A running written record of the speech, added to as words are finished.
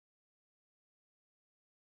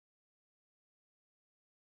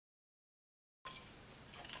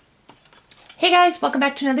Hey guys, welcome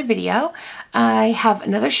back to another video. I have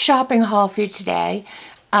another shopping haul for you today.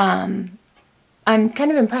 I'm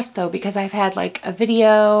kind of impressed though because I've had like a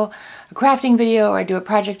video, a crafting video, or I do a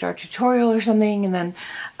project or a tutorial or something, and then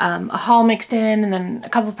a haul mixed in, and then a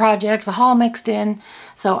couple of projects, a haul mixed in.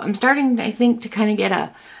 So I'm starting, I think, to kind of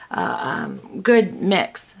get a good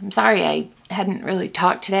mix. I'm sorry I hadn't really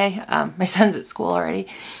talked today. My son's at school already,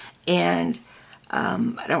 and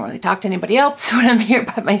I don't really talk to anybody else when I'm here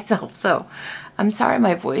by myself, so I'm sorry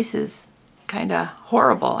my voice is kind of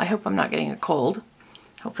horrible. I hope I'm not getting a cold.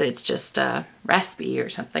 Hopefully it's just raspy or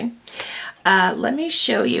something. Let me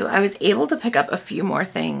show you. I was able to pick up a few more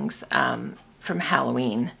things from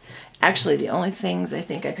Halloween. Actually, the only things I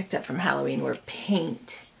think I picked up from Halloween were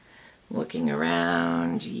paint. Looking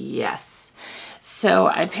around, yes. So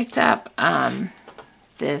I picked up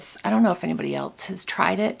this, I don't know if anybody else has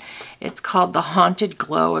tried it. It's called the Haunted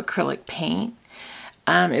Glow acrylic paint.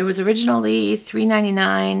 It was originally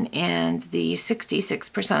 $3.99, and the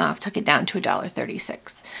 66% off took it down to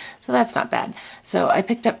 $1.36. So that's not bad. So I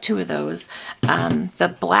picked up two of those.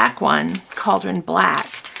 The black one, Cauldron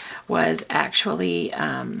Black, was actually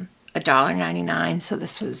 $1.99, so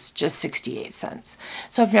this was just 68 cents.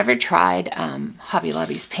 So I've never tried Hobby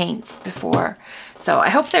Lobby's paints before, so I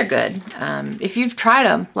hope they're good. If you've tried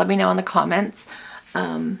them, let me know in the comments.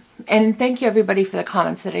 And thank you everybody for the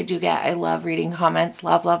comments that I do get. I love reading comments,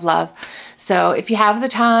 love, love, love. So if you have the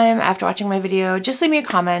time after watching my video, just leave me a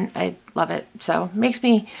comment. I love it. So it makes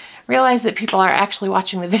me realize that people are actually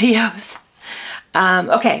watching the videos.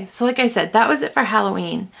 Okay, so like I said, that was it for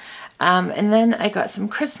Halloween. And then I got some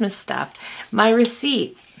Christmas stuff. My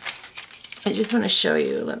receipt, I just want to show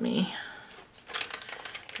you. Let me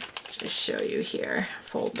just show you here.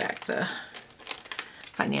 Fold back the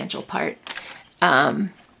financial part.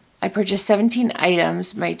 I purchased 17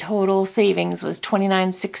 items. My total savings was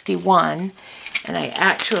 $29.61, and I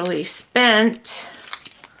actually spent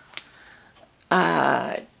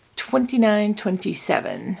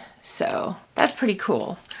 $29.27. So that's pretty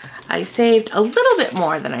cool. I saved a little bit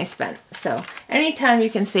more than I spent. So anytime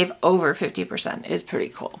you can save over 50% is pretty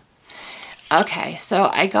cool. Okay, so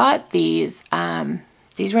I got these.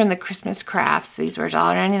 These were in the Christmas crafts. These were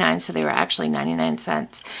 $1.99, so they were actually 99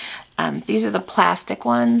 cents. These are the plastic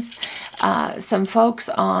ones. Some folks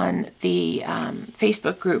on the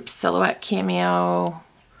Facebook group Silhouette Cameo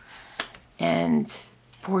and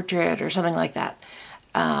Portrait or something like that.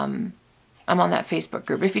 I'm on that Facebook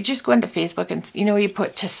group. If you just go into Facebook and you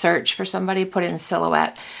put to search for somebody, put in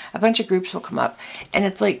Silhouette, a bunch of groups will come up, and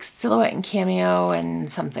it's like Silhouette and Cameo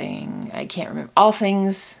and something, I can't remember, all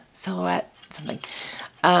things Silhouette something.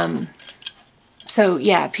 So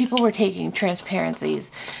yeah, people were taking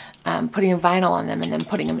transparencies, putting vinyl on them and then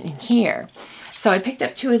putting them in here. So I picked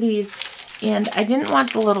up two of these, and I didn't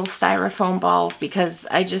want the little styrofoam balls because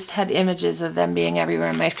I just had images of them being everywhere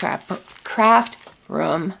in my craft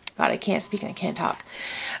room. God, I can't speak and I can't talk.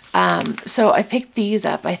 So I picked these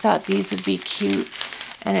up. I thought these would be cute,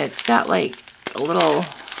 and it's got like a little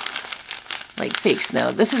like fake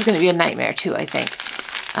snow. This is going to be a nightmare too, I think,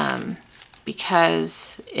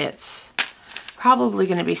 because it's probably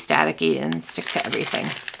going to be staticky and stick to everything.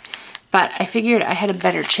 But I figured I had a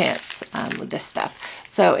better chance with this stuff.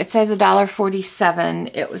 So it says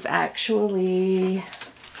 $1.47. It was actually,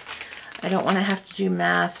 I don't want to have to do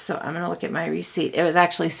math, so I'm going to look at my receipt. It was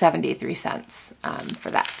actually 73 cents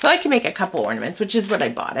for that. So I can make a couple ornaments, which is what I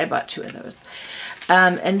bought. I bought two of those.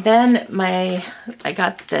 And then I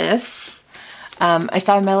got this. I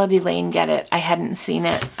saw Melody Lane get it. I hadn't seen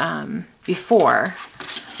it before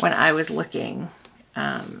when I was looking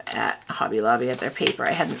at Hobby Lobby at their paper.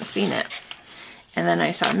 I hadn't seen it. And then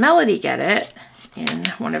I saw Melody get it in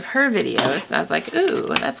one of her videos, and I was like,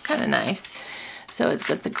 ooh, that's kind of nice. So it's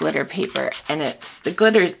got the glitter paper, and the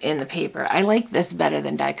glitter's in the paper. I like this better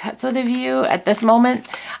than die cuts with a view. At this moment,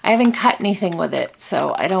 I haven't cut anything with it,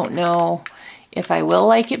 so I don't know if I will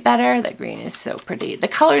like it better. That green is so pretty. The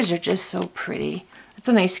colors are just so pretty. It's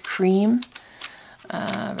a nice cream.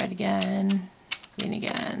 Red again, green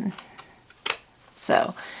again.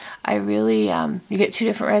 So I really, you get two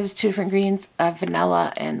different reds, two different greens, a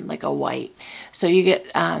vanilla, and like a white. So you get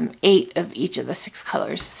 8 of each of the 6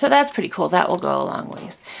 colors. So that's pretty cool. That will go a long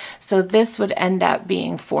ways. So this would end up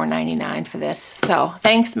being $4.99 for this. So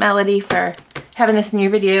thanks, Melody, for having this in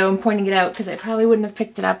your video and pointing it out, because I probably wouldn't have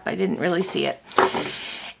picked it up. I didn't really see it.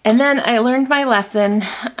 And then I learned my lesson.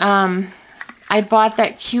 I bought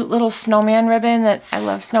that cute little snowman ribbon that I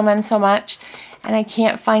love snowmen so much, and I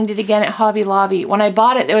can't find it again at Hobby Lobby. When I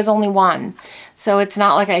bought it, there was only one. So it's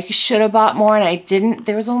not like I should have bought more and I didn't.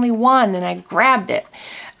 There was only one, and I grabbed it.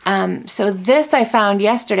 So this I found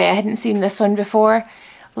yesterday. I hadn't seen this one before.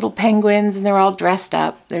 Little penguins, and they're all dressed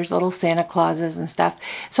up. There's little Santa Clauses and stuff.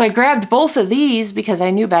 So I grabbed both of these because I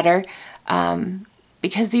knew better,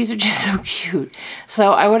 because these are just so cute.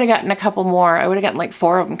 So I would have gotten a couple more. I would have gotten like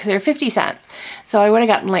 4 of them because they're 50 cents. So I would have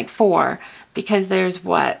gotten like 4 because there's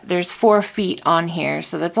 4 feet on here.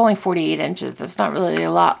 So that's only 48 inches. That's not really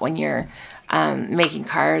a lot when you're making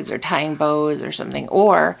cards or tying bows or something,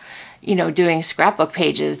 or you know, doing scrapbook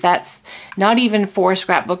pages. That's not even 4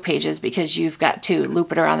 scrapbook pages because you've got to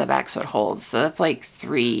loop it around the back so it holds. So that's like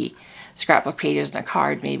 3 scrapbook pages and a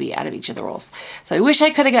card maybe out of each of the rolls. So I wish I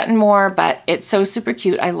could have gotten more, but it's so super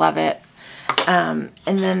cute. I love it. And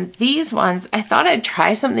then these ones, I thought I'd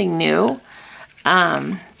try something new.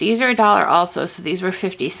 These are $1 also, so these were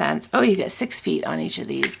 50 cents. Oh, you get 6 feet on each of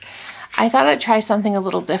these. I thought I'd try something a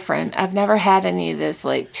little different. I've never had any of this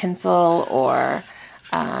like tinsel or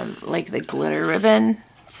like the glitter ribbon,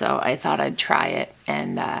 so I thought I'd try it,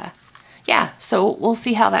 and yeah, so we'll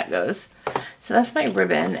see how that goes. So that's my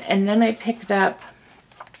ribbon, and then I picked up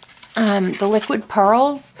the liquid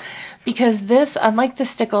pearls, because this, unlike the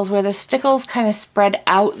stickles, where the stickles kind of spread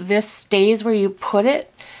out, this stays where you put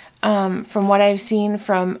it, from what I've seen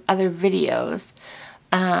from other videos.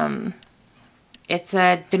 It's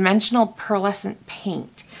a dimensional pearlescent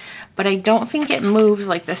paint, but I don't think it moves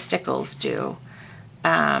like the stickles do.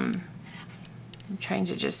 I'm trying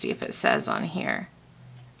to just see if it says on here.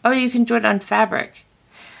 Oh, you can do it on fabric.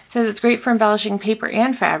 It says it's great for embellishing paper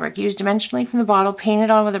and fabric. Use dimensionally from the bottle, paint it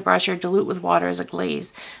on with a brush, or dilute with water as a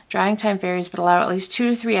glaze. Drying time varies, but allow at least 2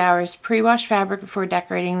 to 3 hours. Pre-wash fabric before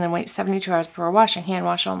decorating, then wait 72 hours before washing. Hand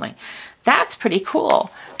wash only. That's pretty cool.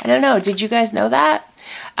 I don't know. Did you guys know that?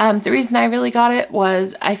 The reason I really got it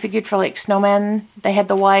was I figured for like snowmen, they had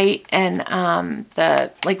the white, and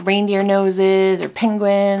the like reindeer noses or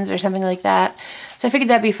penguins or something like that. So I figured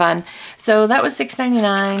that'd be fun. So that was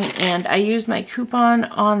 $6.99, and I used my coupon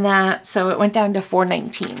on that, so it went down to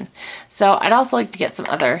 $4.19. So I'd also like to get some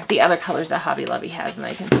the other colors that Hobby Lobby has, and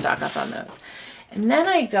I can stock up on those. And then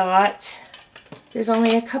I got, there's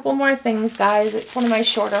only a couple more things, guys. It's one of my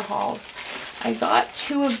shorter hauls. I got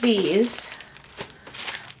 2 of these.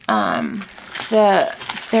 They're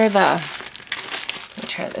let me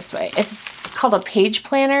turn it this way. It's called a page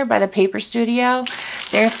planner by the Paper Studio.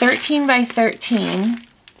 They're 13 by 13.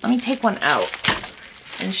 Let me take one out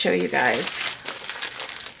and show you guys.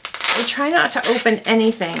 I try not to open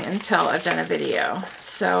anything until I've done a video.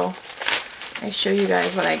 So I show you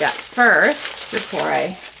guys what I got first before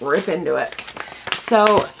I rip into it.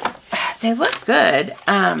 So they look good.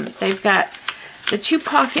 They've got the 2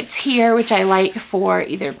 pockets here, which I like for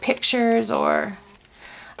either pictures or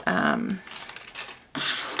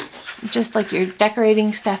just like your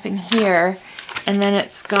decorating stuff in here. And then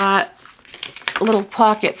it's got little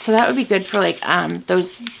pockets, so that would be good for like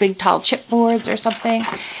those big tall chipboards or something.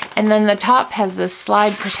 And then the top has this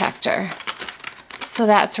slide protector, so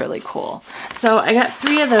that's really cool. So I got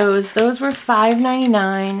 3 of those. Those were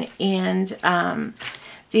 $5.99, and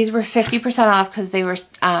these were 50% off because they were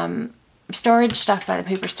storage stuff by the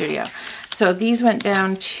Paper Studio. So these went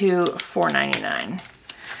down to $4.99.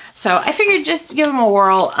 So I figured just give them a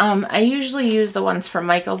whirl. I usually use the ones from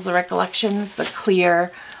Michaels, the Recollections, the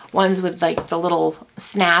clear ones with like the little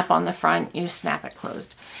snap on the front. You snap it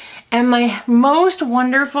closed. And my most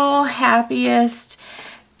wonderful, happiest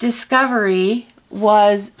discovery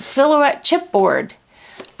was Silhouette Chipboard.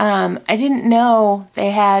 I didn't know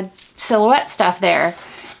they had Silhouette stuff there.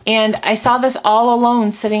 And I saw this all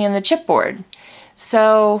alone sitting in the chipboard.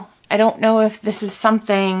 So I don't know if this is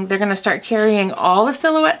something they're going to start carrying all the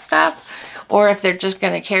Silhouette stuff, or if they're just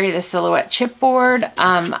going to carry the Silhouette chipboard.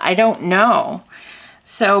 I don't know.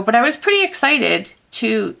 So, but I was pretty excited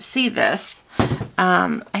to see this.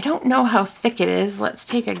 I don't know how thick it is. Let's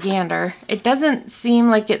take a gander. It doesn't seem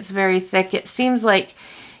like it's very thick. It seems like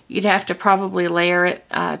you'd have to probably layer it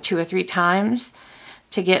 2 or 3 times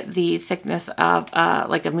to get the thickness of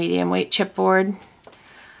like a medium weight chipboard.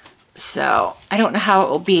 So I don't know how it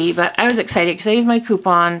will be, but I was excited because I used my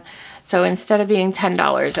coupon. So instead of being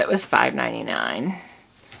 $10, it was $5.99.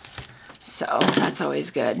 So that's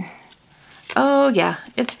always good. Oh yeah,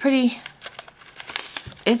 it's pretty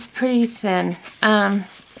thin. Oh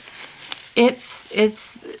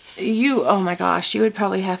my gosh, you would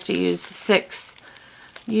probably have to use 6.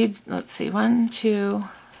 Let's see, 1, 2,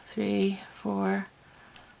 3, 4,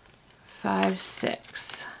 5,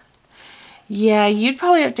 6. Yeah, you'd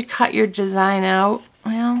probably have to cut your design out.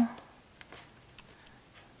 Well,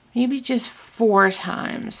 maybe just 4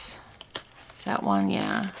 times. Is that one?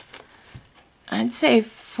 Yeah. I'd say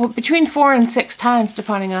between 4 and 6 times,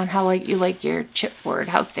 depending on how you like your chipboard,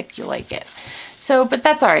 how thick you like it. So, but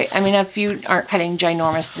that's all right. I mean, if you aren't cutting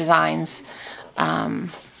ginormous designs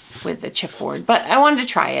with the chipboard, but I wanted to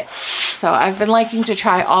try it. So I've been liking to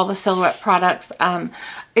try all the Silhouette products,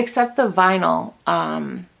 except the vinyl.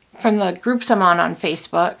 From the groups I'm on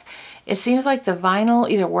Facebook, it seems like the vinyl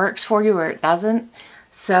either works for you or it doesn't.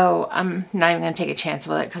 So I'm not even going to take a chance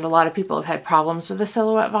with it because a lot of people have had problems with the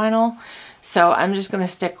Silhouette vinyl. So I'm just going to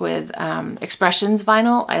stick with Expressions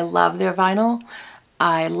vinyl. I love their vinyl.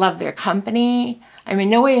 I love their company. I mean,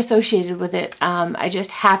 no way associated with it. I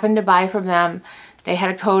just happened to buy from them. They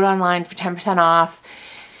had a code online for 10% off.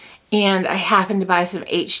 And I happened to buy some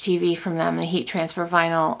HTV from them, the heat transfer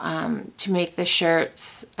vinyl, to make the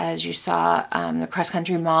shirts, as you saw, the Cross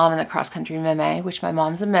Country Mom and the Cross Country Meme, which my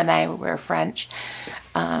mom's a Meme, we're French.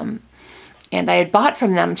 And I had bought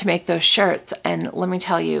from them to make those shirts, and let me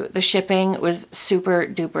tell you, the shipping was super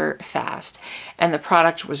duper fast, and the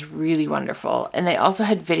product was really wonderful. And they also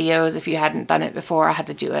had videos, if you hadn't done it before, how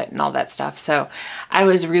to do it and all that stuff. So I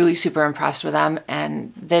was really super impressed with them,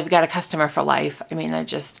 and they've got a customer for life. I mean, I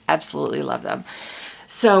just absolutely love them.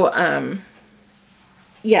 So,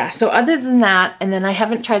 yeah, so other than that, and then I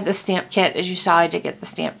haven't tried the stamp kit. As you saw, I did get the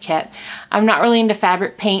stamp kit. I'm not really into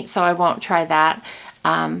fabric paint, so I won't try that.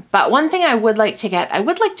 But one thing I would like to get,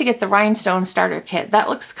 the rhinestone starter kit. That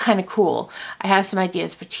looks kind of cool. I have some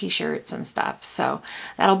ideas for t-shirts and stuff, so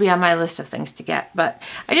that'll be on my list of things to get. But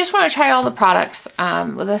I just want to try all the products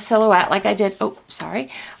with a Silhouette, like I did,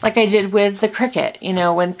 like I did with the Cricut. You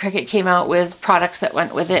know, when Cricut came out with products that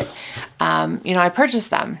went with it, you know, I purchased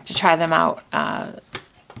them to try them out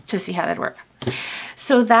to see how they'd work.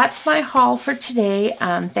 So that's my haul for today.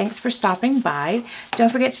 Thanks for stopping by.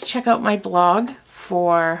 Don't forget to check out my blog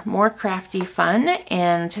for more crafty fun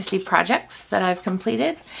and to see projects that I've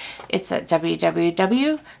completed. It's at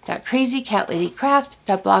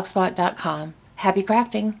www.crazycatladycraft.blogspot.com. Happy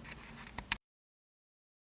crafting!